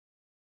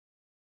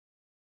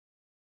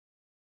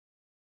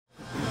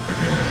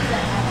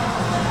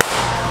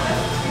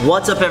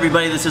What's up,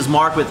 everybody? This is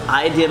Marc with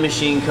Idea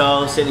Machine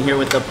Co. Sitting here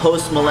with the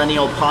Post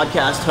Millennial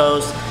Podcast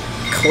host,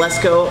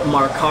 Klesco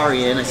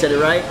Markarian. I said it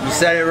right? You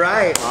said it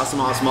right. Awesome.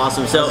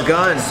 So, how's it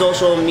going?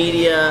 Social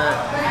media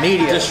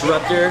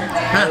disruptor,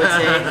 I would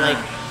say, like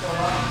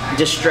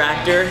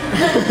distractor.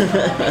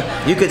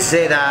 You could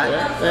say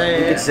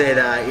that. You could say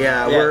that.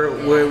 Yeah.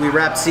 We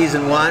wrapped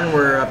season 1.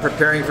 We're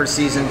preparing for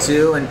season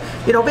 2, and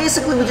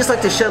basically we just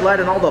like to shed light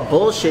on all the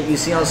bullshit you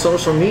see on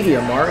social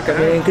media, Marc. I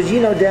mean, because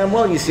damn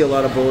well you see a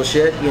lot of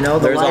bullshit. The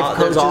life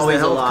coaches, the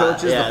health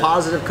coaches, the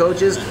positive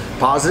coaches,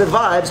 positive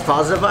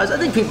vibes. I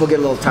think people get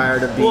a little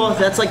tired of being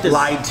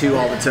lied to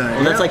all the time.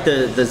 Well, that's like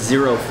the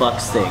zero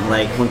fucks thing.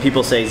 Like when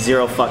people say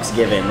zero fucks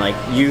given, like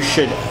you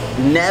should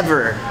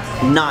never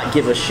not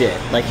give a shit.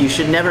 Like you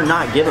should never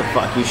not give a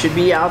fuck. You should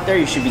be out there,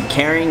 you should be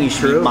caring, you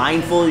should be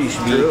mindful, you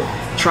should be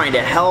trying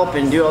to help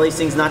and do all these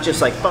things, not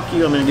just like fuck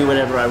you, I'm gonna do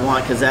whatever I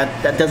want, because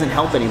that doesn't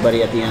help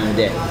anybody at the end of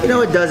the day.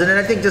 It doesn't, and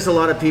I think just a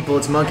lot of people,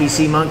 it's monkey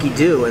see, monkey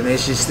do, and they're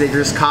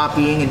just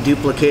copying and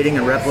duplicating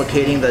and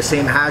replicating the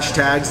same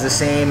hashtags, the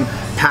same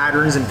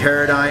patterns and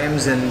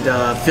paradigms and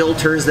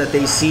filters that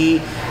they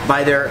see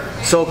by their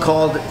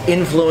so-called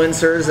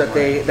influencers that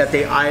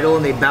they idol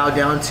and they bow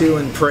down to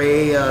and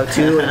pray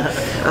to. And,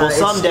 well,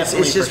 some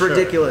definitely. It's just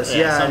ridiculous.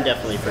 Yeah, some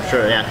definitely for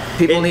sure. Yeah,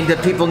 people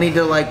need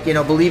to like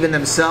believe in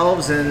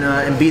themselves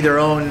and be their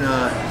own.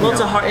 It's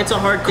a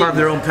hard thing. Carve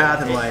their own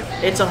path in life.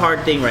 It's a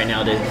hard thing right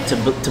now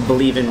to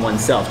believe in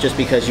oneself, just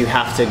because you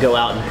have to go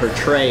out and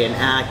portray and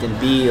act and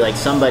be like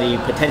somebody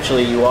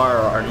potentially you are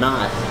or are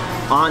not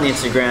on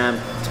Instagram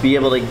to be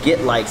able to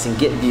get likes and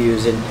get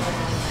views, and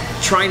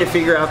trying to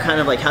figure out kind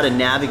of like how to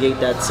navigate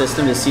that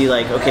system to see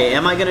like, okay,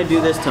 am I going to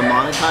do this to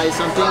monetize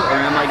something, or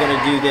am I going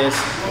to do this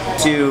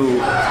to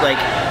like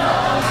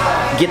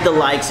get the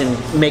likes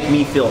and make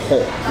me feel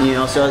whole?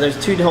 So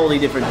there's two totally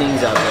different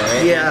things out there,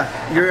 right?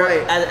 Yeah, you're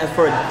right. As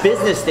for a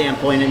business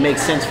standpoint, it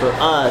makes sense for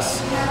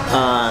us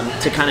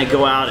to kind of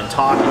go out and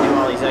talk and do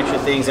all these extra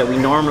things that we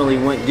normally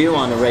wouldn't do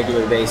on a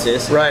regular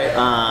basis,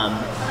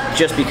 right?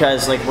 Just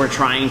because like we're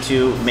trying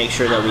to make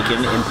sure that we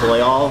can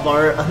employ all of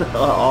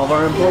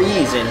our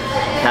employees and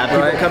have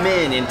people come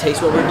in and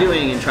taste what we're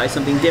doing and try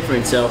something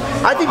different. So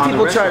I think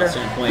people try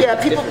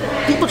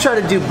to people try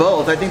to do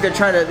both. I think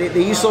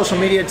they use social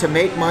media to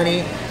make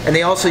money, and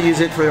they also use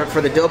it for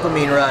the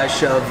dopamine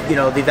rush of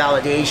the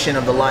validation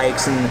of the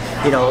likes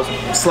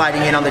and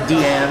sliding in on the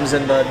DMs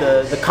and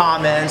the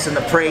comments and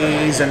the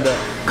praise and the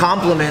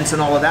compliments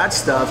and all of that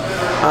stuff.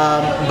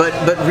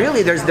 But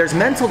really there's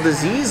mental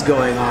disease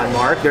going on,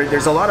 Marc.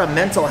 There's a lot of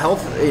mental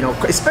health,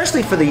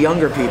 especially for the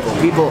younger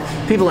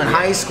people in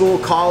high school,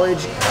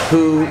 college,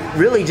 who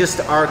really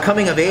just are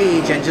coming of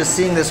age and just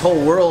seeing this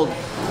whole world,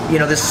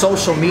 this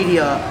social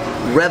media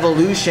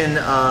revolution,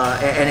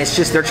 and it's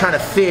just they're trying to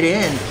fit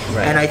in,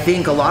 and I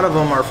think a lot of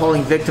them are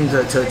falling victim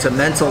to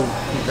mental,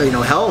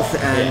 health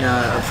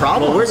and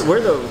problems. Well,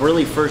 we're the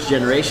really first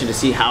generation to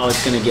see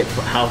who's gonna get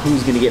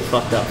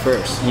fucked up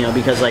first,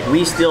 because like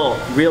we still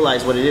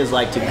realize what it is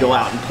like to go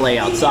out and play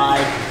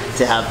outside,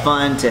 to have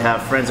fun, to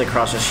have friends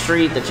across the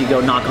street that you go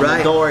knock on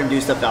the door and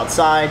do stuff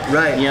outside.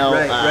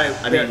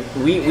 I mean,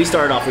 we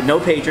started off with no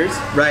pagers.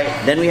 Right.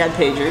 Then we had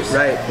pagers.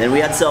 Right. Then we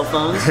had cell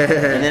phones.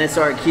 And then it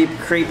started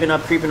creeping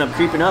up.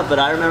 But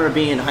I remember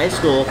being in high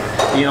school,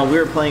 we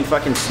were playing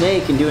fucking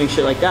Snake and doing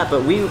shit like that.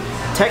 But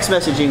text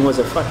messaging was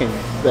a fucking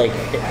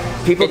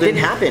people didn't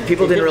happen.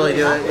 People didn't really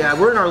do it. Yeah,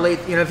 we're in our late.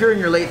 If you're in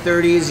your late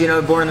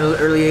 30s, born in the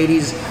early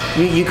 80s,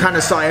 you kind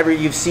of saw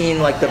you've seen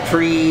like the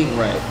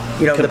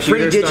the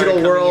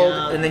pre-digital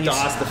world, and then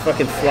DOS, the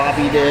fucking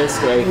floppy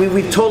disk. Like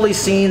we've totally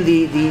seen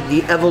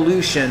the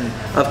evolution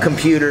of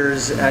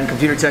computers and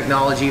computer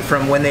technology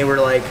from when they were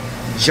like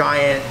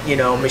giant,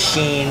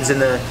 machines in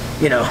the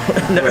in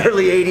the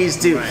early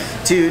 80s to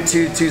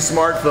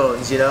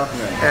smartphones,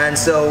 and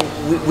so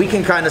we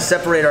can kind of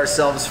separate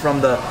ourselves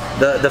from the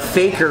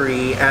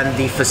fakery and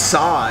the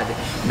facade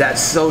that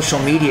social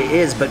media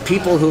is. But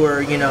people who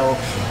are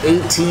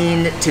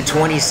 18 to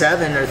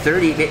 27 or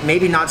 30,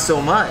 maybe not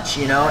so much,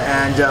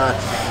 and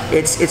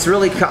it's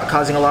really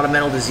causing a lot of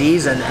mental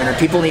disease, and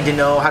people need to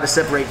know how to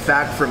separate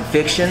fact from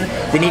fiction.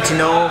 They need to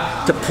know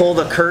to pull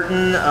the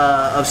curtain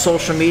of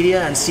social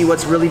media and see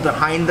what's really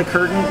behind the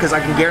curtain, because I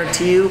can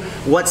guarantee you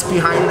what's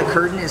behind the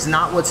curtain is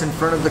not what's in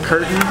front of the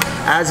curtain,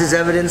 as is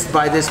evidenced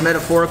by this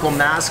metaphorical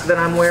mask that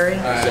I'm wearing.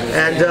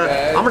 And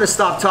I'm going to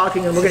stop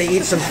talking and we're going to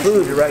eat some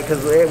food, right?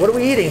 Because what are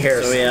we eating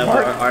here? So we have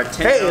our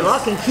 10 Hey,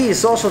 Lock and Key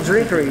Social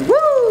Drinkery.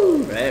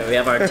 Woo! Right, we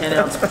have our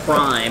 10-ounce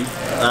prime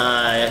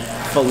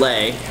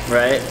filet,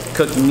 right?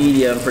 Cooked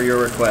medium for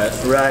your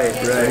request. Right.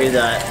 So here's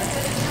that.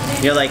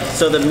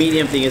 So the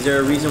medium thing, is there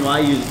a reason why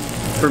you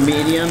for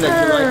medium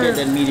that you like it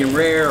than medium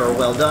rare or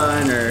well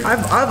done? Or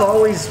I've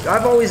always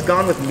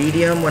gone with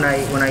medium when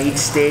I eat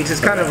steaks. It's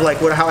kind of like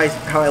how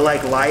I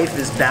like life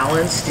is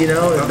balanced,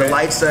 the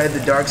light side,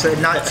 the dark side,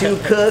 not too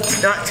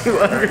cooked, not too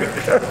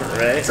undercooked.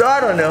 Right. So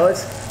I don't know.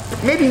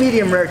 maybe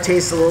medium rare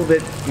tastes a little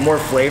bit more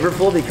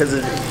flavorful because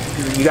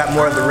you got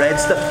more of the red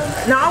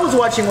stuff. Now, I was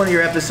watching one of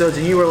your episodes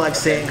and you were like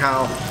saying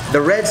how the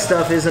red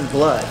stuff isn't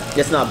blood.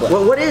 It's not blood.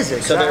 Well, what is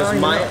it? So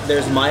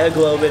there's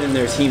myoglobin and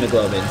there's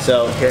hemoglobin.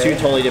 So two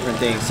totally different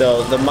things.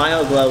 So the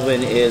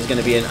myoglobin is going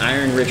to be an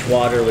iron-rich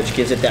water, which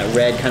gives it that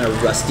red kind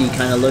of rusty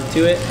kind of look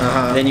to it.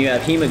 Then you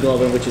have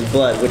hemoglobin, which is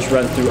blood, which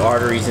runs through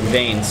arteries and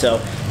veins. So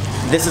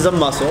this is a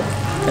muscle.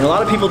 And a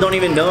lot of people don't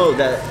even know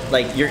that,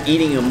 like, you're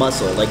eating a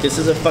muscle. Like, this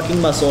is a fucking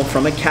muscle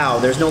from a cow.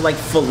 There's no, like,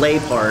 fillet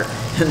part,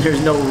 and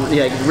there's no,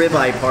 like,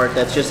 ribeye part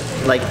that's just,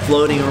 like,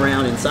 floating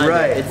around inside.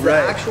 Right, It's the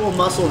actual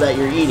muscle that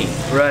you're eating.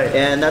 Right.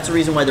 And that's the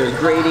reason why there's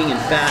grading and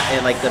fat,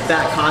 and, like, the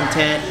fat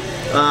content.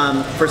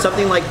 For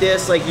something like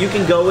this, like, you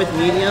can go with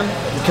medium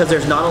because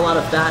there's not a lot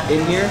of fat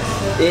in here.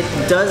 It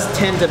does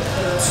tend to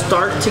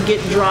start to get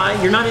dry.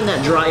 You're not in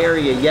that dry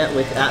area yet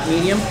at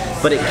medium,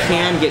 but it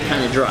can get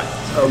kind of dry.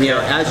 You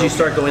know, as you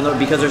start going lower,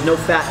 because there's no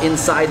fat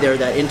inside there,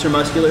 that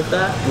intermuscular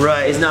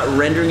fat is not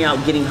rendering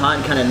out, getting hot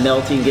and kind of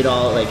melting, get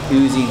all like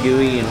oozy,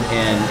 gooey,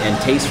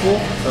 and tasteful.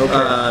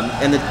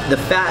 And the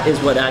fat is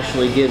what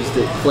actually gives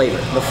the flavor.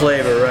 The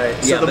flavor, right.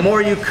 So the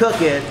more you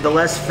cook it, the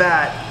less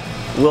fat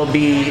will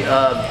be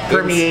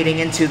permeating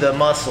into the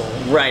muscle.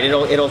 Right,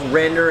 it'll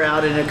render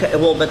out, and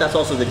but that's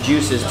also the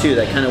juices too.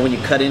 That kind of, when you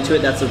cut into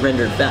it, that's the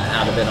rendered fat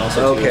out of it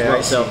also too, as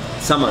well. So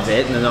some of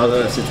it, and then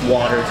others it's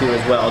water too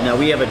as well. Now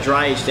we have a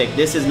dry age steak.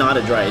 This is not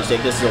a dry age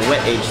steak. This is a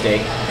wet age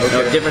steak.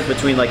 The difference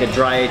between like a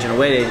dry age and a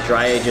wet age.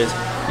 Dry age is,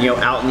 you know,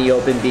 out in the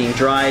open being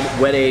dried.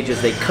 Wet age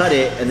is they cut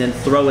it and then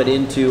throw it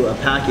into a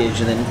package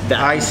and then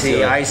back. I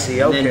see.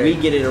 And then we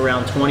get it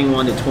around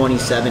 21 to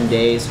 27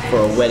 days for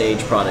a wet age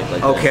product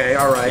like that. Okay,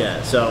 all right.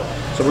 Yeah. So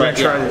we're gonna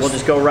try this. We'll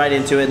just go right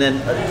into it. And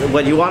then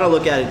what you want to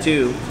look at it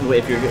too,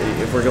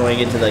 if we're going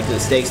into like the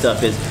steak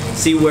stuff, is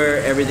see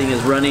where everything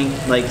is running.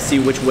 Like, see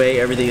which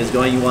way everything is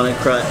going. You want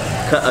to cut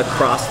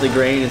across the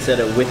grain instead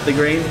of with the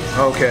grain.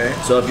 Okay.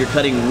 So if you're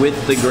cutting with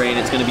the grain,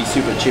 it's going to be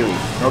super chewy.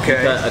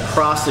 Okay. Cut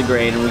across the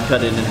grain, and we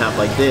cut it in half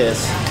like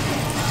this.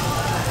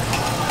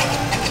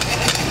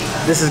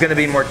 This is going to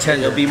be more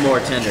tender. It'll be more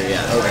tender,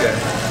 yeah. Okay.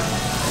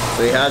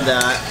 So we have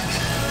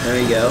that.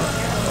 There you go.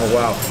 Oh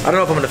wow. I don't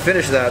know if I'm going to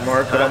finish that,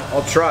 Mark, but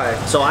I'll try.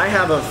 So I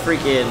have a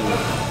freaking,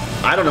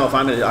 I don't know if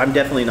I'm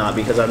definitely not,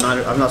 because I'm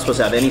not supposed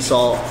to have any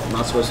salt. I'm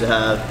not supposed to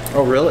have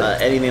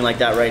anything like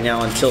that right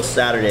now until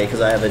Saturday, because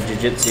I have a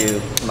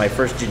jiu-jitsu, my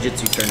first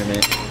jiu-jitsu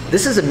tournament.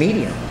 This is a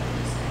medium.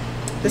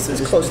 This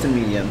is close to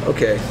medium.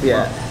 Okay.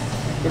 Yeah. Wow.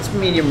 It's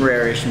medium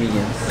rare-ish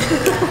medium.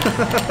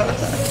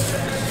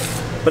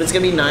 But it's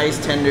gonna be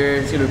nice, tender.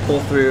 It's gonna pull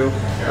through.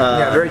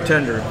 Yeah, very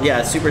tender.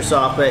 Yeah, super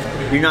soft, but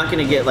you're not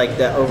gonna get like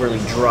that overly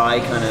dry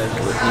kind of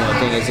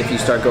thing as if you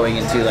start going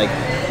into like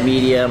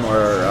medium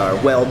or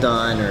well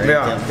done or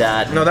anything like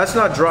that. No, that's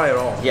not dry at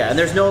all. Yeah, and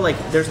there's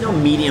no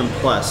medium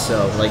plus.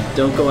 So like,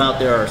 don't go out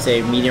there or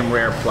say medium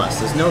rare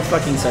plus. There's no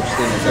fucking such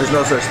thing as that. There's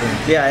no such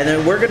thing. Yeah, and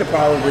then we're gonna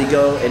probably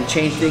go and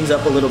change things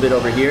up a little bit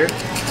over here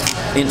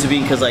into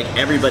being, because like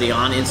everybody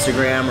on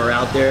Instagram or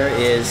out there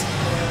is,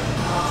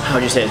 how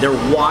would you say it?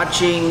 They're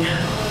watching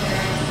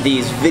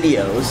these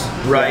videos,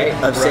 right,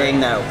 of saying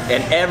that,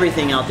 and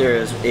everything out there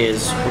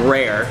is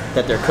rare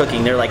that they're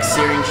cooking. They're like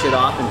searing shit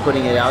off and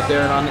putting it out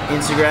there on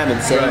Instagram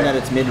and saying that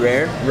it's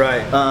mid-rare.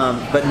 Right.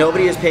 But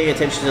nobody is paying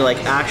attention to like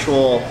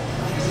actual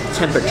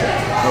temperature.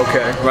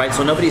 Okay. Right.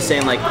 So nobody's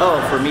saying like,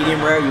 oh, for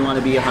medium rare you want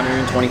to be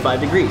 125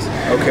 degrees.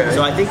 Okay.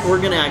 So I think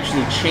we're gonna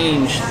actually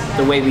change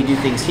the way we do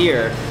things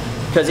here,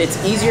 because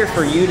it's easier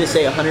for you to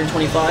say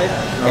 125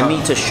 and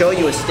me to show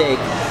you a steak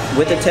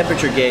with a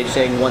temperature gauge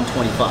saying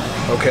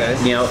 125. Okay.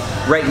 You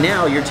know, right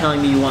now you're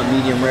telling me you want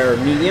medium rare or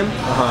medium,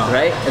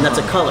 right? And that's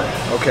a color.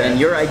 Okay. And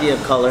your idea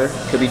of color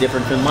could be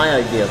different from my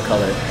idea of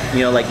color.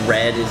 You know, like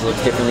red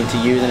looks differently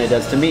to you than it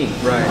does to me.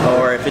 Right.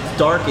 Or if it's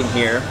dark in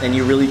here and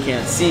you really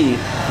can't see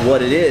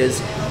what it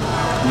is,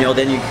 you know,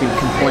 then you can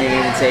complain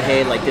and say,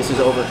 hey, like this is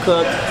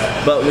overcooked.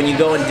 But when you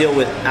go and deal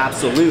with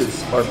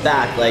absolutes or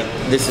fact, like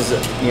this is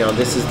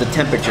the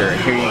temperature.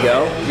 Here you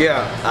go.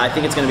 Yeah. I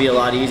think it's going to be a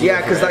lot easier.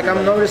 Yeah, because like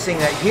I'm noticing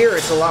that here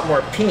it's a lot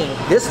more pink.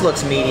 This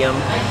looks medium,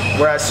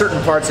 whereas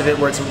certain parts of it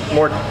where it's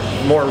more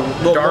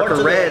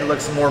darker red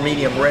looks more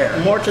medium rare.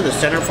 More to the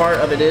center part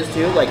of it is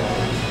too, like,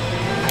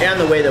 and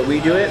the way that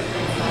we do it,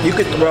 you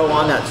could throw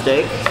on that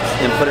steak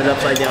and put it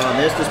upside down on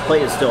this. This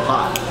plate is still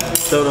hot.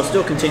 So it'll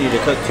still continue to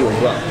cook too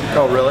as well.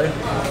 Oh, really?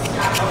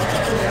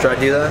 Try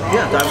to do that?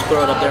 Yeah, I would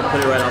throw it up there and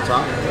put it right on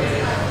top.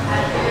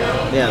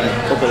 Yeah, then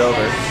flip it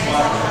over.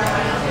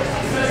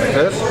 Like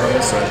this? Or on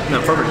this side? No,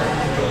 perfect.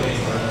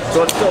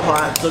 So it's still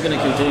hot, still going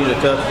to continue to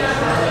cook.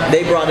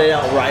 They brought it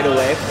out right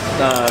away.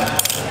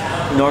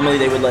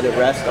 Normally they would let it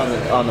rest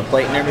on the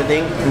plate and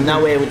everything. And that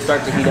way it would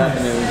start to heat up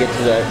and then we get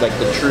to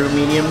the true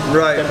medium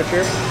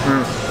temperature.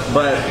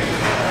 But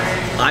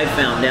I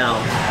found out,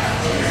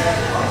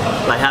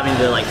 by having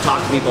to like talk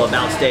to people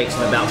about steaks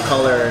and about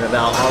color and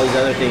about all these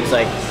other things,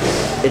 like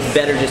it's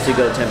better just to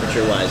go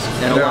temperature wise.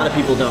 And a lot of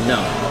people don't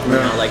know.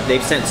 You know, like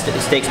they've sent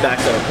steaks back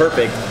that are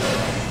perfect,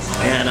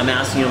 and I'm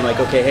asking them like,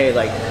 okay, hey,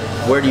 like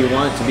where do you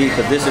want it to be?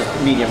 Because this is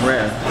medium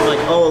rare. They're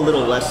like, oh, a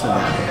little less than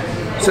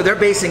that. So they're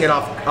basing it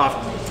off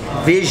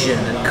vision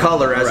and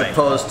color as Right.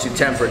 opposed to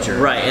temperature.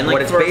 Right, and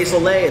like for a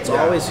fillet, it's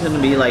always going to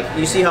be like,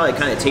 you see how it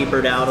kind of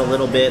tapered out a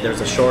little bit.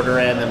 There's a shorter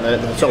end,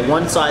 and so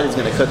one side is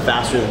going to cook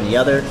faster than the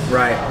other.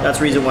 Right. That's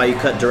the reason why you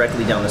cut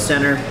directly down the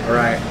center.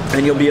 Right.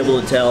 And you'll be able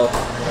to tell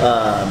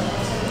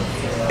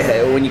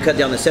when you cut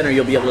down the center,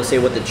 you'll be able to say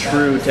what the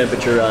true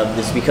temperature of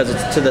this, because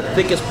it's to the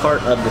thickest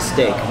part of the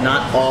steak,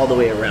 not all the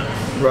way around.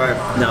 Right.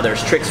 Now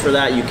there's tricks for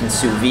that. You can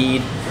sous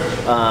vide.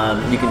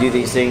 You can do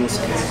these things.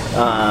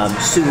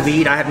 Sous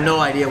vide. I have no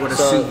idea what a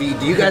sous vide.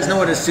 Do you guys know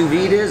what a sous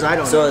vide is? I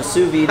don't know. So a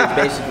sous vide is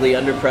basically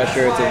under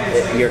pressure.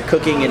 You're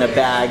cooking in a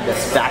bag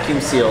that's vacuum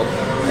sealed,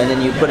 and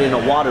then you put it in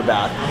a water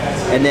bath,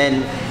 and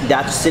then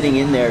that's sitting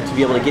in there to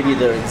be able to give you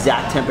the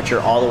exact temperature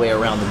all the way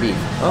around the beef.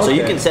 Okay. So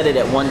you can set it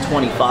at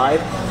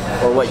 125.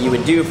 Or what you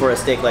would do for a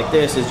steak like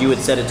this is you would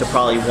set it to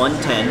probably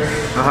 110.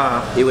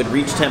 It would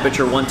reach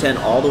temperature 110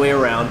 all the way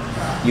around.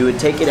 You would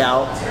take it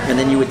out, and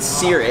then you would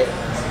sear it.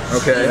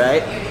 Okay.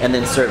 Right? And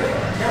then serve it.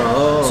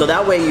 Oh. So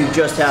that way you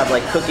just have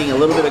like cooking, a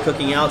little bit of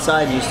cooking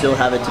outside, and you still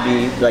have it to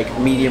be like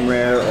medium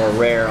rare or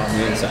rare on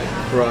the inside.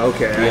 Right,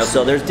 okay. You know,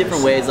 so there's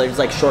different ways, like there's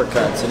like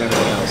shortcuts and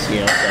everything else, you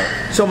know.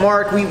 So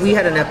Mark, we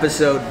had an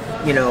episode,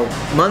 you know,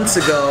 months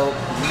ago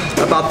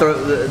about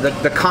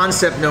the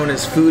concept known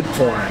as food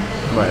porn.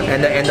 Right.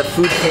 And the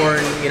food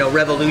porn, you know,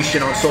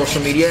 revolution on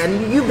social media,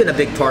 and you've been a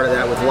big part of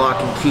that with Lock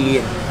and Key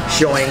and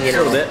showing, you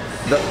know, the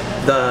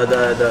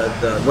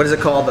what is it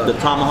called? The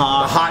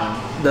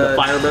tomahawk, the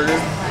fire burger.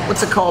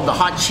 What's it called? The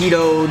hot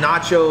Cheeto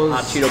nachos,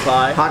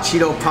 hot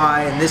Cheeto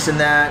pie, and this and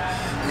that,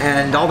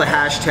 and all the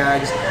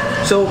hashtags.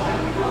 So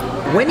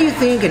when do you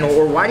think,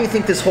 or why do you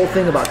think this whole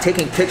thing about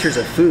taking pictures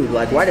of food,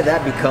 like why did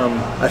that become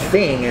a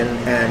thing?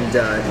 And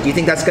do you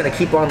think that's going to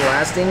keep on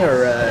lasting,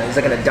 or is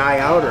it going to die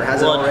out, or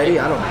has it already?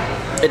 I don't know.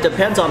 It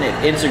depends on if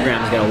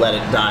Instagram's going to let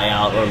it die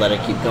out or let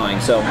it keep going.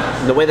 So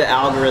the way the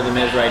algorithm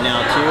is right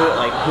now too,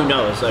 like who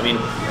knows? I mean,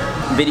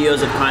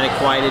 videos have kind of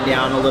quieted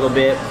down a little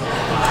bit.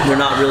 They're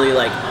not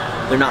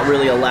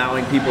really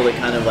allowing people to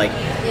kind of like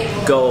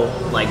go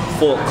like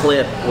full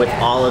clip with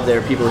all of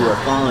their people who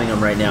are following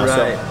them right now.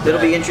 Right, so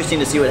it'll be interesting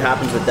to see what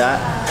happens with that.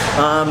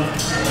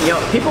 You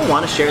know, people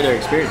want to share their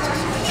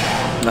experiences.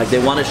 Like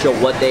they want to show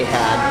what they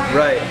had.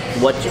 Right.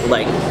 What,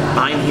 like,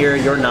 I'm here,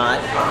 you're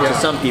not, to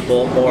some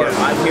people, or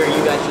I'm here,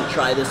 you guys should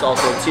try this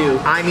also too.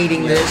 I'm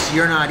eating this,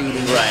 you're not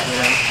eating it. Right. You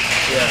know?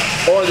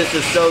 Yeah. Or this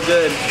is so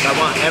good, I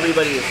want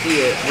everybody to see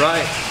it.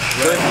 Right.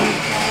 So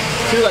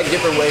two like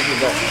different ways to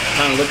go,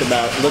 kind of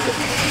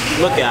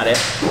look at it.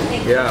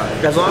 Yeah.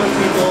 As long as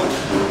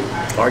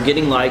people are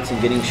getting likes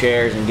and getting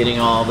shares and getting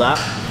all of that,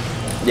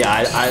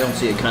 yeah, I don't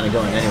see it kind of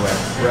going anywhere.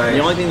 Right. The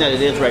only thing that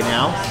it is right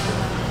now,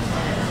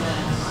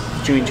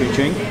 chewing,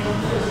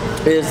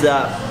 is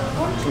that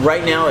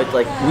right now it's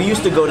like we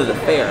used to go to the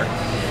fair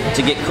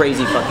to get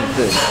crazy fucking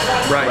food.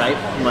 Right.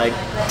 Like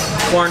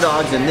corn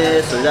dogs and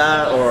this or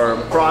that, or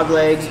frog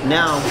legs.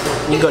 Now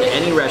you can go to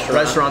any restaurant.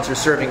 Restaurants are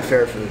serving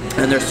fair food,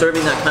 and they're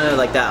serving that kind of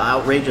like that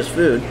outrageous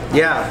food.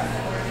 Yeah.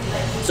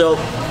 So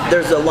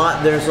there's a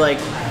lot. There's like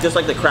just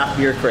like the craft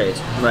beer craze,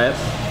 right?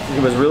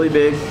 It was really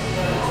big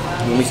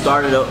when we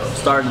started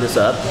this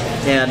up,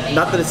 and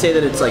not to say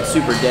that it's like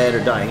super dead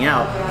or dying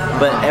out,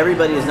 but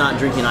everybody is not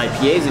drinking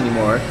IPAs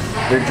anymore.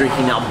 They're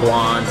drinking now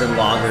blondes and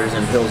lagers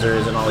and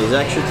pilsners and all these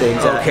extra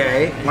things that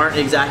aren't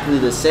exactly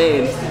the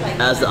same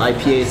as the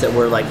IPAs that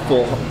were like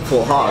full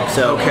hog.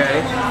 So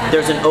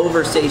there's an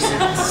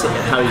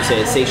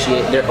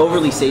they're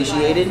overly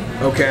satiated.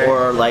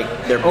 Or like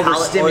they're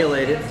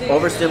overstimulated.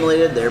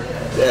 Overstimulated.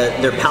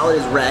 Their palate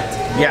is wrecked.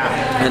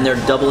 Yeah. And they're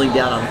doubling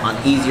down on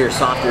easier,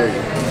 softer,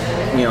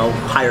 you know,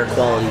 higher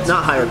quality,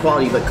 not higher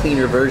quality, but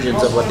cleaner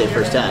versions of what they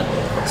first had.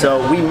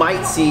 So we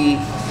might see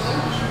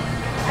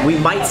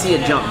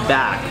a jump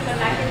back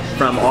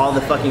from all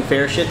the fucking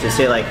fair shit to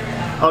say like,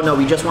 oh no,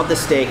 we just want the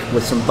steak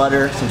with some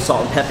butter, some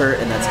salt and pepper,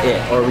 and that's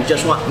it. Or we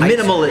just want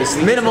minimalist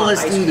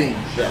eating.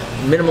 Yeah.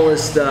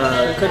 Minimalist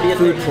could be a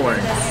food porn.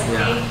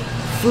 Yeah.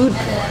 Food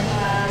porn.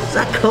 Where does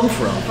that come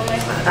from?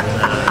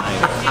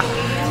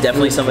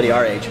 Definitely somebody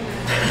our age.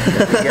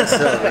 I guess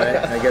so, right?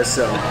 I guess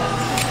so.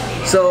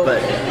 So,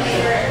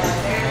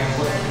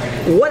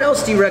 what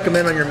else do you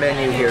recommend on your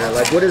menu here?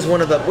 Like, what's one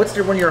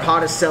of your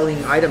hottest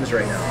selling items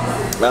right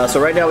now?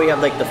 So right now we have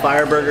like the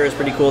fire burger is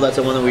pretty cool. That's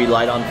the one that we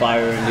light on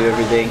fire and do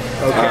everything.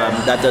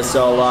 That does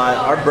sell a lot.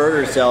 Our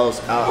burger sells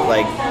a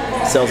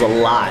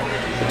lot.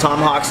 The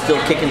tomahawk's still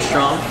kicking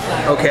strong.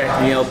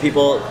 You know,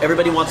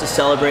 everybody wants to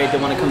celebrate. They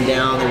want to come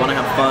down. They want to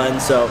have fun.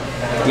 So,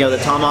 you know, the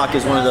tomahawk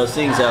is one of those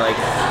things that like,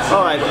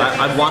 oh,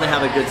 I want to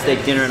have a good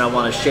steak dinner and I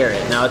want to share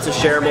it. Now it's a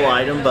shareable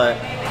item, but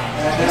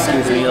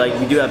excuse me, like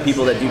we do have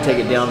people that do take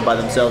it down by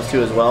themselves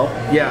too as well.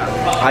 Yeah.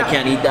 I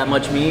can't eat that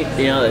much meat,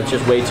 you know, it's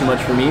just way too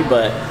much for me,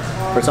 but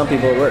for some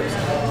people it works.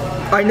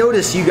 I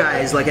noticed you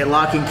guys, like at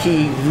Lock and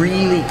Key,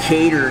 really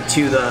cater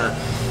to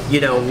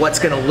what's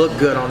going to look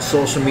good on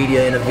social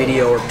media in a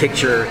video or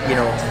picture,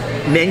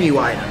 menu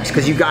items,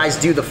 because you guys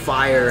do the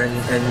fire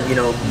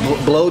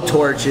and blow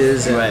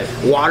torches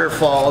and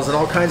waterfalls and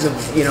all kinds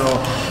of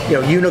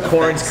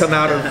unicorns come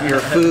out of your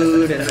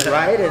food and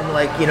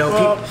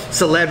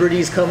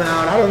celebrities come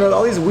out. I don't know,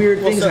 all these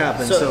weird things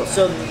happen.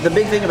 So the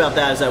big thing about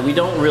that is that we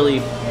don't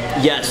really,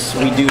 yes,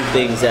 we do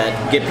things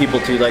that get people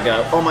to like,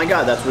 oh my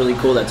God, that's really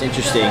cool, that's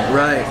interesting.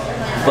 Right.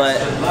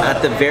 But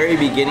at the very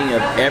beginning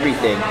of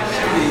everything,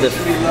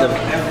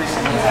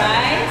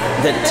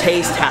 the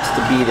taste has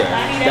to be there.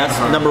 That's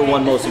number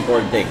one most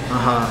important thing.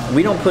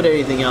 We don't put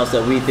anything else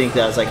that we think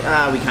that's like,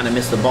 we kind of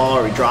missed the ball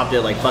or we dropped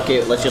it, like fuck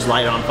it, let's just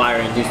light it on fire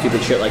and do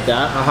stupid shit like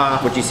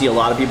that. Which you see a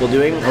lot of people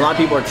doing. A lot of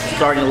people are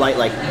starting to light,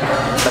 like,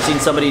 I've seen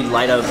somebody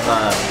light a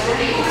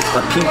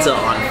pizza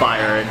on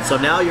fire, and so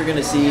now you're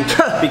gonna see,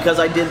 because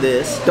I did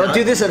this. Don't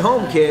do this at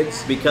home,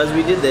 kids. Because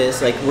we did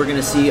this, like, we're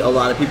gonna see a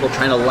lot of people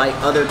trying to light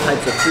other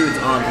types of foods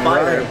on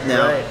fire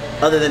now.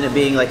 Other than it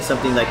being like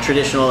something like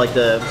traditional, like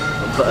the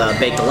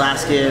baked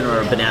Alaskan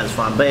or bananas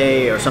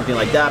flambe or something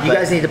like that. You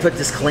guys need to put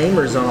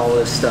disclaimers on all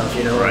this stuff,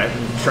 Right.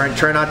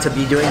 Try not to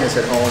be doing this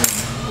at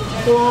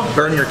home.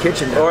 Burn your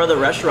kitchen down. Or the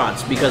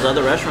restaurants, because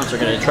other restaurants are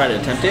going to try to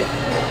attempt it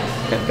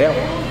and fail.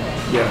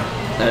 Yeah.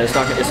 It's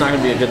not going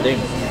to be a good thing,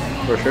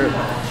 for sure.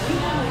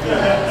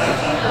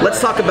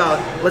 Let's talk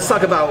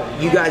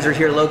about, you guys are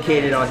here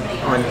located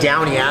on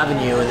Downey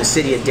Avenue in the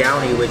city of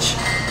Downey, which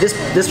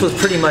this was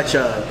pretty much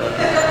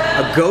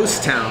a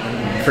ghost town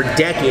for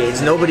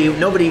decades. Nobody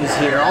was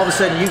here. All of a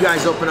sudden you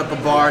guys open up a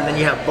bar, and then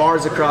you have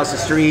bars across the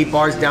street,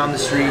 bars down the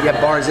street, you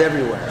have bars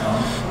everywhere.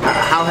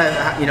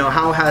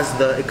 How has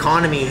the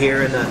economy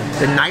here and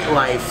the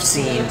nightlife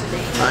scene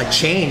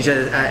changed,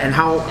 and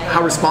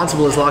how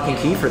responsible is Lock and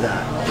Key for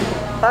that?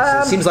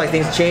 It seems like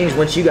things changed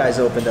once you guys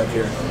opened up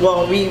here.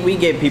 Well, we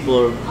gave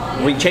people,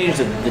 we changed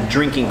the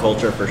drinking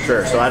culture for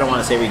sure. So I don't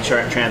want to say we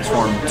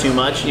transformed too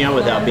much,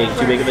 without being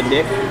too big of a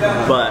dick.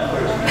 But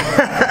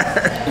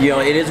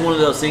it is one of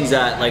those things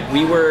that, like,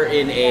 we were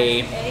in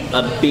a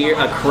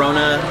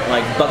Corona,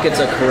 like buckets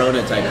of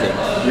Corona type thing,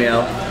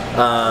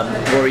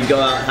 where we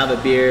go out, have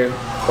a beer,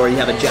 or you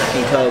have a Jack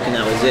and Coke, and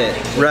that was it.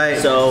 Right.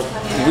 So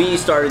we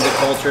started the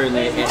culture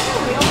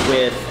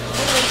with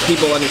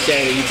people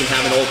understanding that you can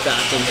have an old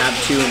fashioned, have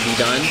two and be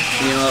done.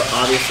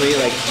 Obviously,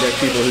 like, there's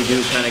people who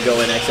do kind of go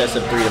in excess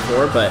of 3 to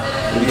 4, but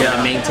we kind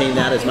of maintain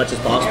that as much as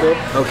possible.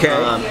 Okay.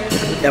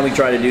 And we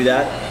try to do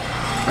that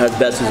as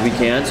best as we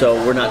can. So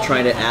we're not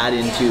trying to add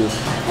into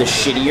the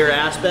shittier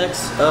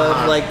aspects of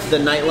like the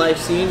nightlife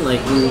scene.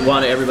 Like, we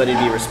want everybody to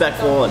be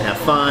respectful and have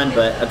fun,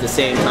 but at the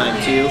same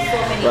time too,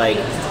 like,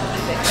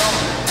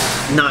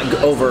 not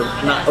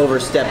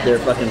overstep their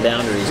fucking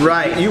boundaries.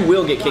 Right. You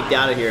will get kicked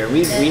out of here.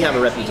 We have a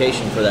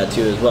reputation for that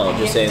too as well.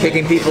 Just saying.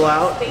 Kicking people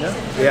out?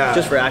 Yeah.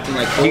 Just for acting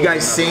like fools. You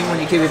guys sing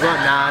when you kick people out?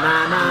 Nah,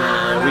 nah,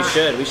 nah.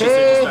 Yeah, we should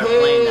just start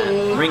playing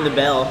that. Ring the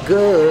bell.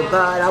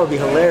 Goodbye. That would be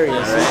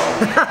hilarious.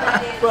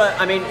 But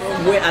I mean,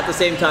 at the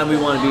same time, we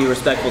want to be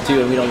respectful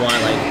too, and we don't want,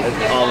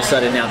 like, all of a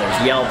sudden now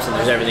there's Yelps and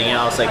there's everything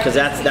else, like, because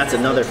that's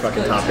another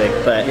fucking topic.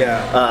 But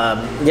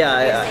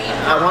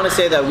I want to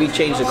say that we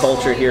changed the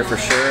culture here for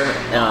sure.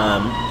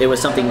 It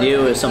was something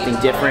new, it was something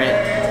different,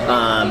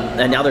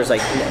 and now there's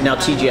like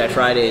TGI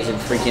Fridays and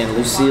freaking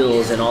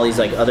Lucille's and all these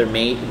like other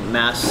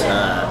mass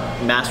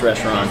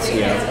restaurants,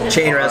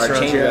 chain restaurants.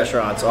 Chain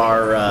restaurants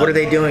are. What are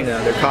they doing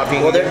now? They're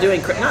copying. Well, they're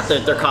doing not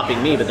that they're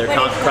copying me, but they're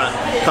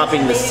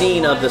copying the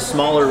scene of the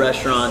smaller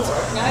restaurants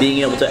being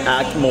able to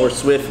act more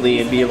swiftly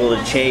and be able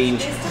to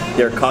change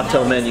their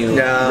cocktail menu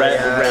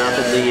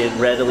rapidly and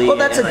readily. Well,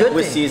 that's a good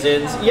with thing.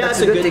 Seasons. Yeah, it's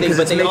a good thing,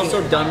 but they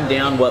also dumb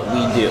down what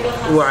we do.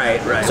 Right.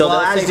 So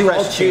they'll take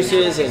fresh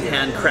juices and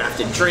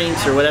handcrafted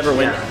drinks or whatever.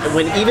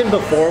 When even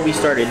before we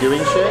started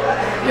doing shit,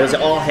 it was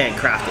all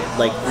handcrafted.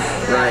 Like,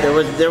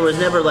 there was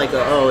never like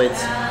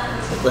it's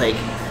like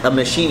a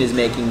machine is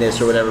making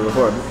this or whatever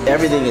before.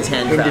 Everything is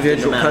handcrafted,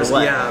 individual, no matter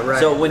what. Yeah, right.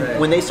 So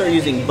when they start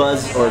using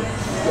buzz or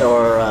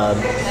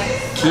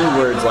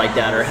keywords like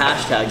that or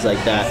hashtags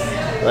like that,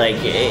 like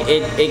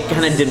it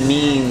kind of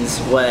demeans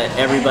what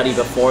everybody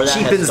before that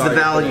cheapens has the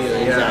value.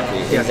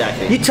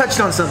 Exactly. You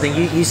touched on something.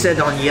 You said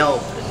on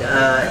Yelp,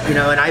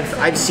 and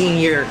I've seen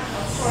the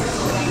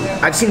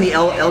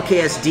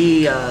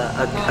LKSD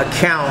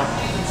account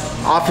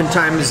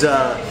oftentimes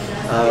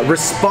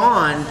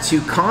respond to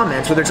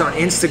comments, whether it's on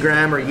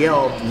Instagram or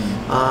Yelp,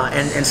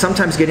 and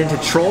sometimes get into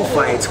troll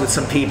fights with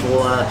some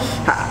people.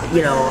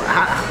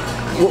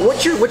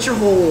 What's your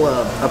whole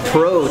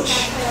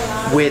approach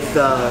with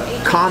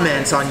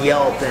comments on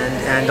Yelp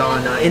and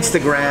on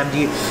Instagram? Do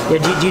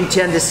you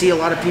tend to see a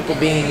lot of people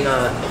being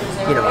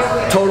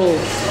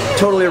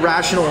totally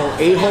irrational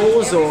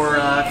a-holes, or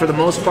for the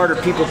most part are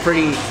people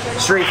pretty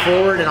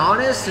straightforward and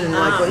honest? And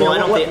like,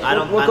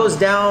 what goes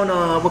down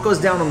on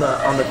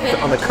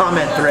the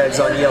comment threads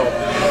on Yelp?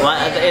 Well,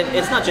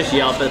 it's not just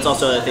Yelp, but it's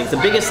also other things. The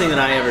biggest thing that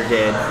I ever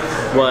did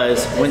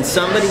was when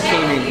somebody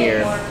came in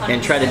here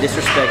and tried to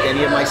disrespect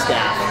any of my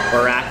staff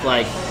or act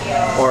like,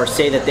 or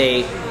say that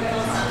they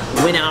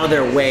went out of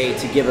their way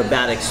to give a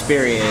bad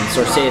experience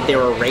or say that they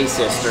were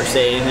racist or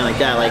say anything like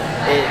that, like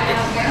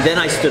then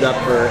I stood up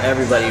for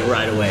everybody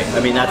right away. I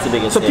mean, that's the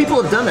biggest thing.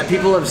 People have done that.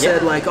 People have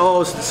said like,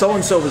 oh,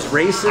 so-and-so was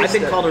racist. I've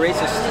been called a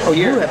racist. Oh,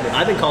 you have been?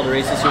 I've been called a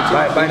racist here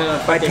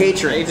too. By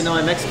patrons. Even though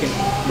I'm Mexican.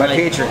 By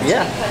patrons.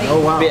 Yeah. Oh,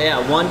 wow. But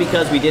yeah, one,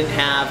 because we didn't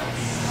have,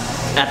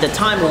 at the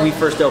time when we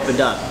first opened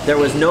up, there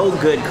was no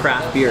good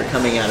craft beer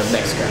coming out of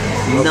Mexico.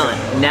 Okay.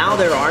 None. Now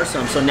there are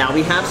some, so now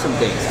we have some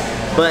things.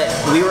 But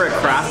we were a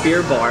craft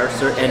beer bar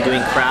and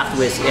doing craft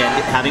whiskey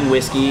and having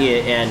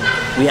whiskey, and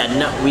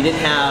we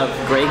didn't have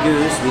Grey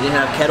Goose, we didn't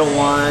have Kettle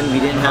One, we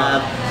didn't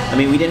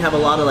have a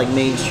lot of like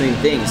mainstream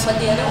things.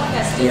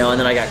 You know, and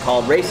then I got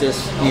called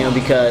racist, you know,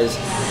 because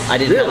I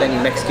didn't have any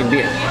Mexican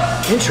beer.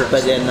 Interesting.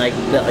 But then like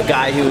the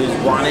guy who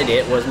wanted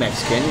it was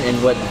Mexican,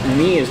 and what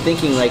me is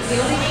thinking like,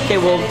 okay,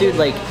 well, dude,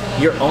 like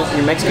you're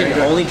Mexican,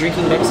 you're only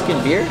drinking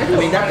Mexican beer. I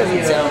mean, that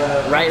doesn't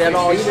sound right at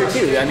all either,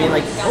 too. I mean,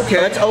 like,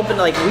 okay, let's open.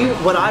 Like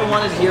what I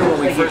wanted here when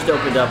we first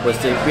opened up was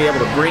to be able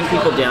to bring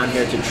people down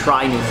here to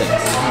try new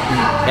things.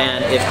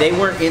 And if they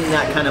weren't in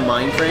that kind of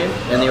mind frame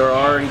and they were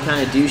already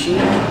kind of douchey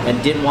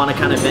and didn't want to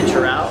kind of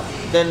venture out,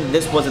 then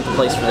this wasn't the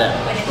place for them.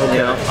 Okay. You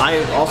know,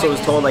 I also was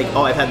told like,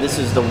 oh, this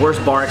is the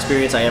worst bar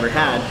experience I ever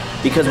had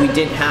because we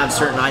didn't have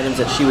certain items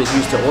that she was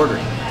used to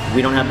ordering.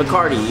 We don't have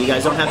Bacardi, you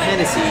guys don't have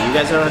Hennessy, you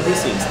guys don't have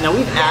these things. Now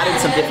we've added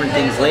some different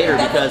things later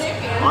because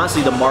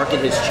honestly the market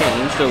has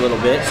changed a little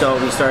bit,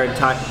 so we started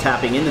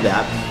tapping into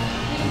that.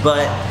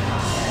 But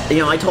you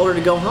know, I told her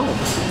to go home.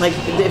 Like,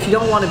 if you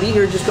don't want to be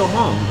here, just go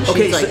home.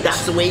 She's like,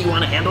 that's the way you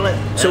want to handle it.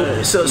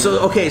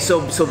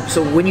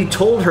 So when you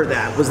told her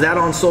that, was that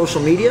on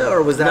social media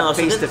or was that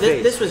face to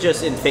face? This was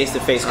just in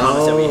face-to-face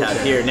comments that we had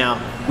here.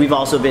 Now, we've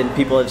also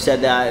people have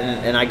said that,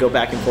 and I go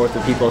back and forth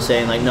with people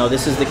saying like, no,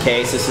 this is the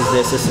case, this is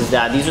this, this is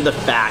that. These are the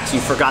facts. You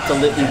forgot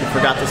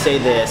to say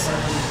this,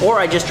 or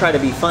I just try to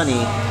be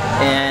funny.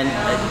 And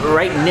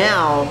right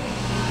now,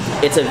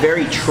 it's a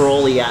very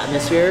trolly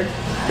atmosphere.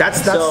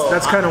 That's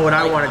kind of what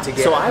I wanted to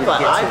get. So I've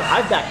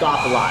backed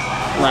off a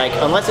lot. Like,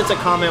 unless it's a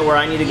comment where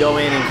I need to go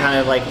in and kind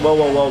of like,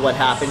 whoa, what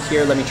happened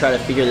here? Let me try to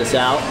figure this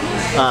out.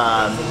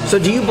 So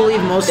do you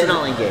believe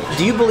I'll engage.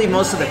 Do you believe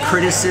most of the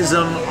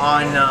criticism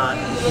on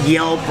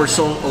Yelp or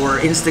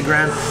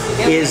Instagram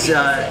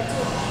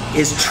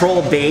is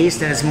troll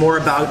based and it's more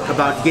about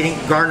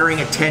garnering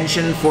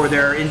attention for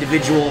their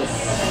individual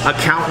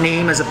account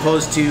name as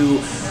opposed to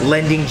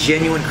lending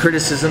genuine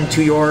criticism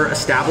to your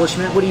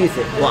establishment? What do you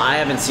think? Well, I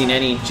haven't seen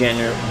any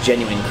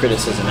genuine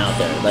criticism out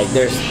there. Like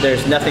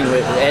there's nothing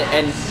with,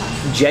 and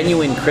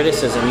genuine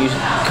criticism usually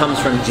comes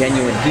from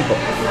genuine people.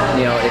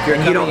 You know, if you're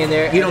coming in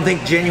there, you don't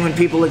think genuine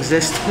people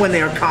exist when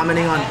they are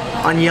commenting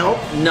on Yelp?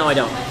 No, I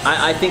don't.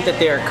 I think that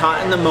they are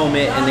caught in the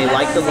moment and they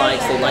like the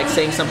likes. They like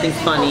saying something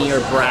funny or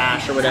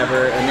brash or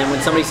whatever. And then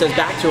when somebody says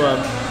back to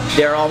them,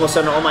 they're all of a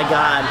sudden, oh my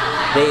God,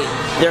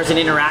 there's an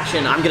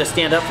interaction. I'm going to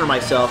stand up for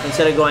myself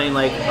instead of going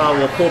like, oh,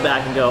 we'll pull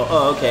back and go,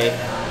 oh, okay.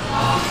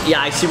 Yeah,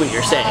 I see what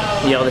you're saying.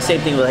 You know, the same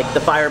thing with like the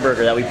fire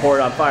burger that we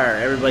poured on fire.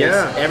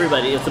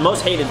 Everybody, it's the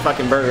most hated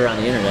fucking burger on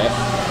the internet.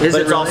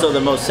 But it's also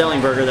the most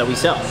selling burger that we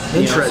sell.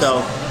 Interesting. You know,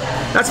 so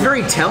that's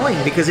very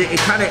telling because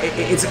it's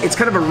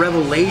kind of a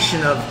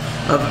revelation of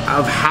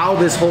how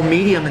this whole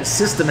medium and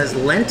system has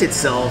lent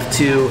itself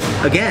to,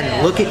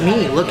 again, look at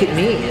me,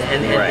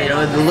 and right. You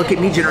know, the look at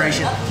me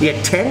generation, the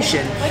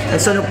attention,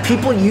 and so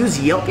people use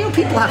Yelp. You know,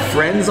 people have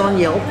friends on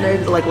Yelp,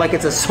 like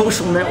it's a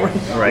social network.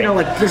 Right. You know,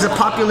 like there's a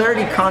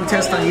popularity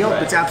contest on Yelp.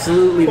 Right. It's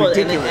absolutely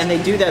ridiculous. And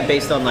they do that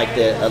based on like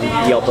the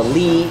Yelp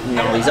Elite and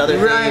all these other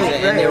things,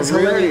 and they're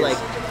really like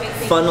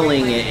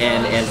funneling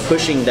and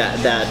pushing that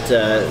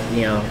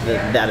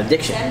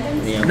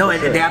addiction. You know, no,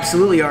 they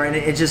absolutely are, and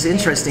it's just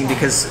interesting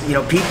because you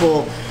know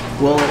people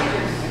will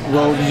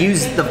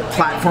use the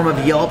platform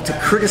of Yelp to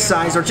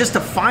criticize or just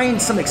to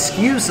find some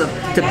excuse to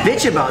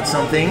bitch about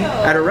something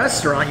at a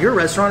restaurant, your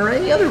restaurant or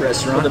any other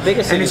restaurant. Well, the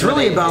biggest thing it's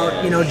really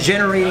about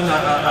generating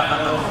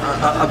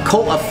a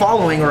cult, a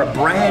following, or a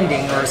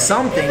branding or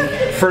something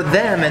for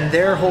them and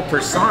their whole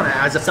persona,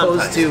 as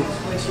opposed to.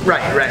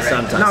 Right.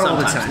 Sometimes. Not all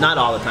the time. Not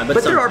all the time.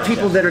 But there are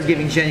people that are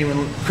giving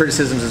genuine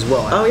criticisms as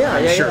well. Oh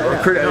yeah, sure.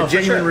 Yeah. Or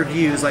genuine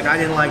reviews, like I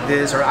didn't like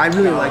this, or I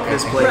really like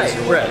this place.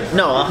 Right.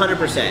 No,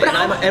 100%.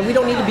 And we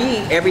don't need to be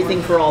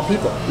everything for all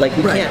people. Like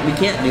we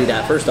can't do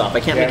that. First off, I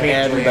can't make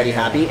everybody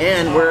happy,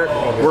 and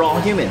we're all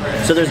human.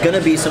 So there's going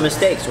to be some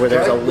mistakes where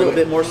there's a little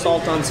bit more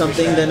salt on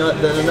something than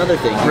another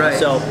thing. Right.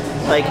 So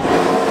like.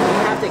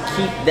 To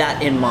keep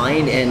that in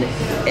mind and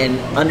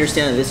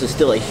understand that this is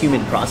still a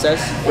human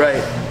process,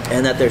 right?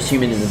 And that there's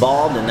humans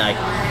involved, and like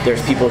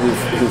there's people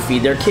who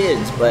feed their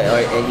kids,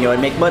 and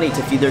make money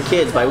to feed their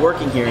kids by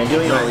working here and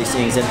doing all these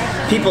things.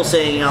 And people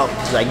saying out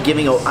like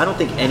I don't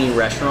think any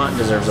restaurant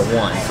deserves a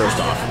 1. First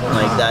off,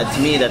 like that to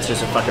me, that's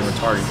just a fucking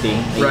retarded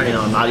thing. Right. You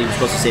know, I'm not even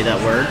supposed to say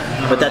that word,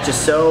 but that's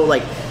just so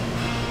like.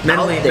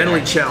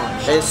 Mentally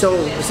challenged. And so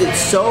it's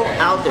so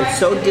out there,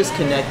 so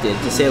disconnected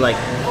to say like,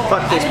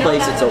 fuck this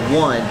place, it's a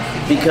 1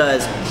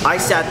 because I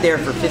sat there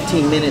for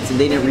 15 minutes and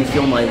they didn't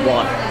refill my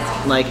water.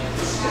 Like,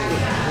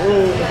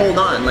 well, hold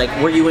on. Like,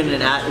 were you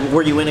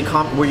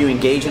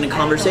engaged in a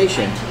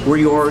conversation? Were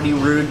you already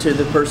rude to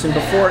the person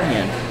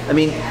beforehand? I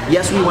mean,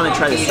 yes, we want to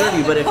try to serve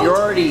you, but if you're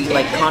already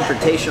like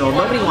confrontational,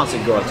 nobody wants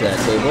to go up to that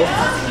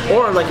table.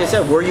 Or like I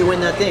said, were you in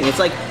that thing? It's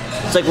like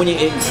when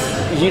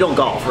you don't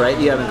golf, right?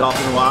 You haven't golfed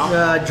in a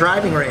while.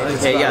 Driving range.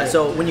 Okay, yeah.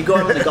 So when you go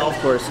out on the golf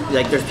course,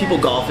 like there's people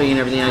golfing and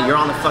everything. You're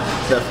on the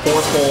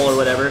fourth hole or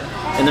whatever,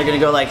 and they're gonna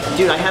go like,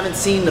 dude, I haven't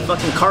seen the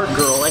fucking cart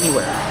girl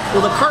anywhere.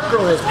 Well, the cart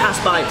girl has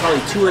passed by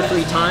probably 2 or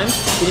 3 times.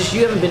 It's just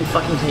you haven't been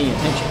fucking paying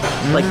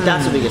attention. Like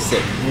that's the biggest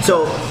thing.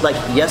 So like,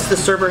 yes, the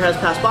server has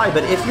passed by,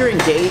 but if you're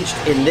engaged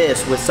in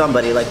this with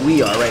somebody like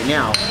we are right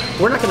now,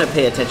 we're not gonna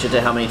pay attention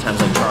to how many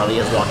times like Charlie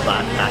has walked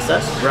by past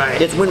us.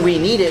 Right. It's when we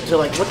need it to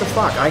like, what the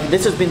fuck?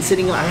 This has been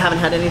sitting. I haven't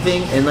had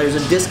anything, and there's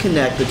a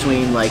disconnect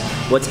between like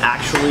what's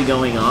actually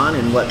going on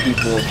and what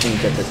people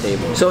think at the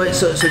table. So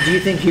do you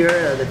think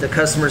here that the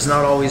customer's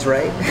not always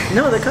right?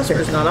 No, the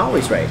customer's not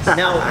always right.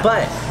 Now,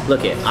 but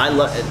look it, I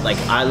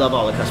love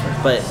all the customers,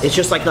 but it's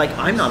just like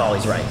I'm not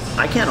always right.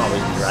 I can't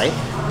always be right.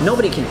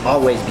 Nobody can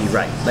always be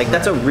right. Like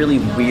that's a really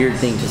weird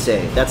thing to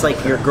say. That's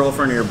like your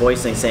girlfriend or your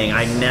boyfriend saying,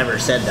 "I never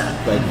said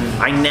that." Like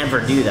I never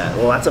do that.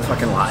 Well, that's a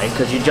fucking lie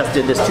because you just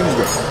did this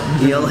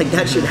Tuesday. You know, like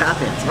that shit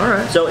happens. All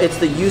right. So it's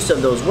the use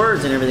of those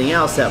words and everything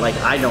else that like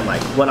I don't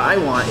like. What I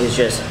want is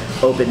just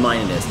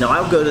open-mindedness. Now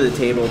I'll go to the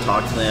table,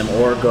 talk to them,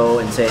 or go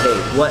and say, "Hey,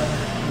 what?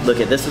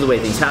 Look at this is the way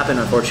things happen.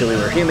 Unfortunately,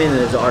 we're human.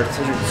 There's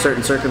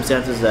certain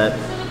circumstances that."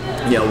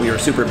 You know, we were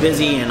super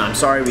busy and I'm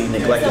sorry we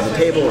neglected the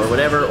table or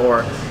whatever,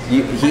 or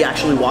he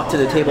actually walked to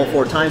the table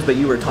 4 times but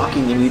you were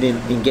talking and you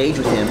didn't engage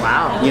with him.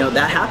 Wow. You know,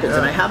 that happens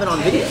and I have it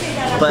on video.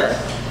 But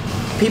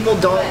people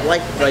don't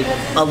like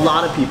a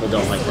lot of people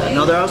don't like that.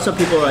 Now there are some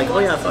people who are like, oh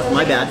yeah, fuck,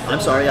 my bad.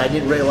 I'm sorry, I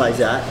didn't realize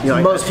that. You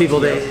know, most people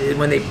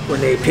when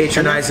they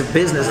patronize a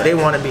business, they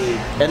want to be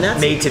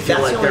made to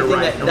feel like they're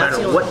right, no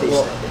matter what they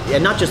say.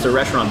 And not just a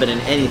restaurant, but in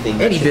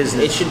anything. Any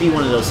business. It should be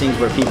one of those things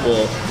where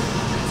people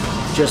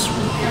just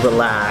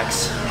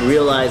relax,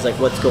 realize like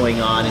what's going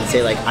on, and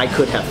say like I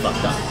could have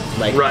fucked up.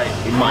 Like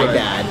my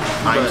bad.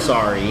 I'm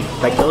sorry.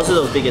 Like those are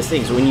those biggest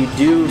things. When you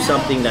do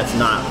something that's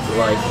not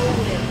like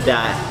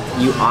that,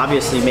 you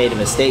obviously made a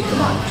mistake.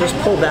 Come on, just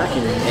pull back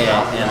and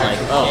like,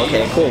 oh,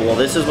 okay, cool. Well,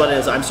 this is what it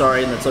is. I'm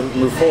sorry, and let's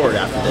move forward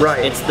after this.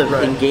 Right. It's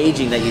the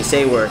engaging that you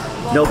say where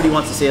nobody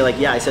wants to say like,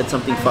 yeah, I said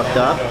something fucked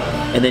up,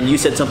 and then you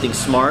said something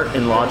smart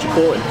and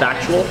logical and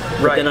factual.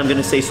 But then I'm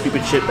gonna say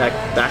stupid shit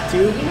back to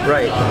you.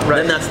 Right.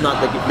 Then that's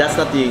not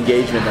the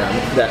engagement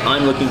that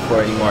I'm looking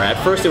for anymore.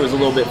 At first it was a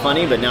little bit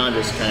funny, but now I'm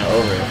just kind of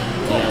over it.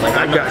 You know, like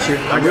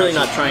I'm really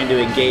not trying to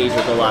engage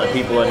with a lot of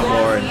people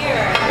anymore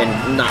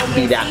and not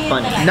be that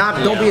funny.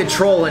 Don't be a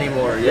troll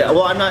anymore. Yeah.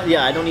 Well, I'm not.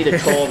 Yeah, I don't need to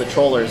troll the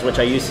trollers, which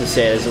I used to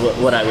say is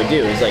what I would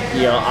do. Is like,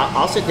 you know,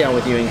 I'll sit down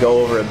with you and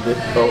go over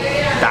go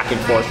back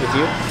and forth with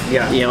you.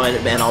 Yeah. You know,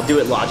 and I'll do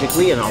it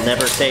logically, and I'll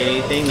never say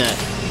anything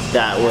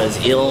that was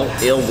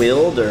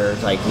ill-willed or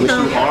like wish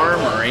you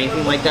harm or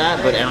anything like that.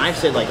 And I've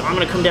said like, I'm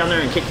gonna come down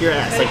there and kick your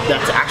ass. Like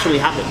that's actually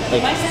happened.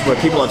 Like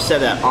where people have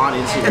said that on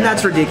Instagram. And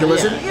that's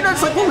ridiculous. Yeah. And you know,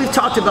 it's like what we've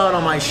talked about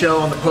on my show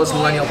on the Post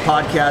Millennial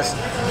Podcast.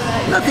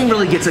 Nothing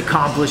really gets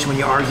accomplished when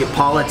you argue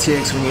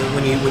politics, when you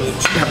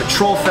have a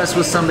troll fest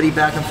with somebody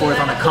back and forth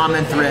on a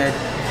comment thread.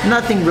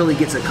 Nothing really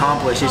gets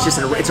accomplished. It's just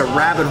it's a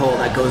rabbit hole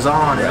that goes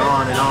on and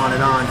on and on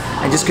and on,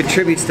 and just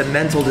contributes to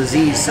mental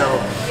disease. So,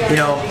 you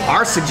know,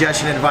 our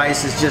suggestion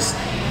advice is just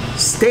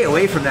stay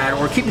away from that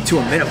or keep it to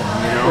a minimum.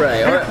 You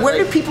know, where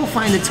do people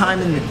find the time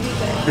in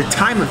the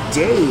time of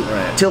day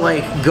to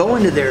like go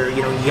into their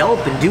Yelp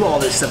and do all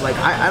this stuff? Like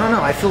I don't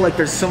know. I feel like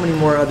there's so many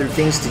more other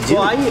things to do.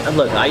 Well,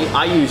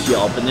 I use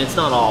Yelp and it's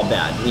not all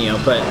bad,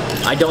 but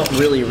I don't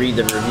really read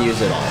the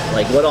reviews at all.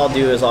 Like what I'll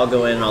do is I'll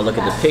go in and I'll look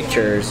at the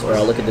pictures or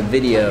I'll look at the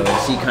video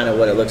and see kind of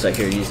what it looks like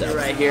here. Use that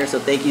right here. So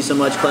thank you so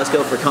much,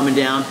 Klesco, for coming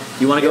down.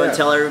 You want to go and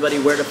tell everybody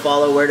where to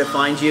follow, where to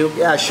find you?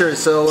 Yeah, sure.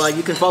 So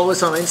you can follow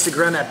us on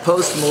Instagram at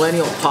Post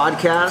Millennial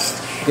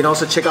Podcast. You can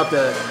also check out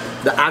the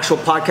actual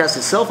podcast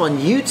itself on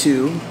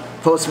YouTube,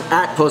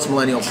 at Post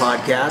Millennial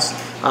Podcast.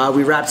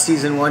 We wrapped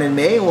season 1 in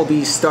May and we'll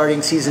be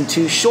starting season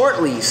 2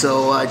 shortly.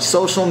 So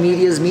social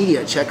media's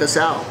media, check us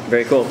out.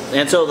 Very cool.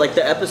 And so like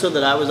the episode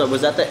that I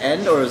was that the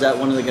end, or is that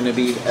one of the going to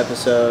be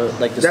episode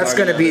like the that's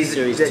going to be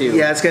series 2?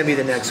 Yeah, it's going to be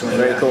the next one.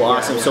 Very cool,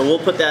 awesome. So we'll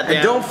put that down.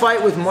 And don't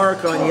fight with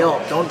Marc on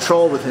Yelp. Don't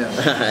troll with him.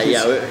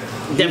 Yeah,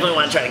 we definitely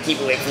want to try to keep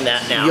away from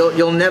that now.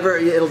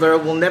 There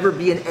will never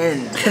be an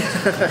end.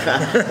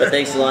 But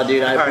thanks a lot,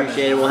 dude. I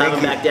appreciate it. We'll have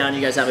him back down.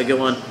 You guys have a good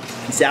one.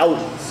 Peace out.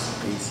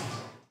 Peace.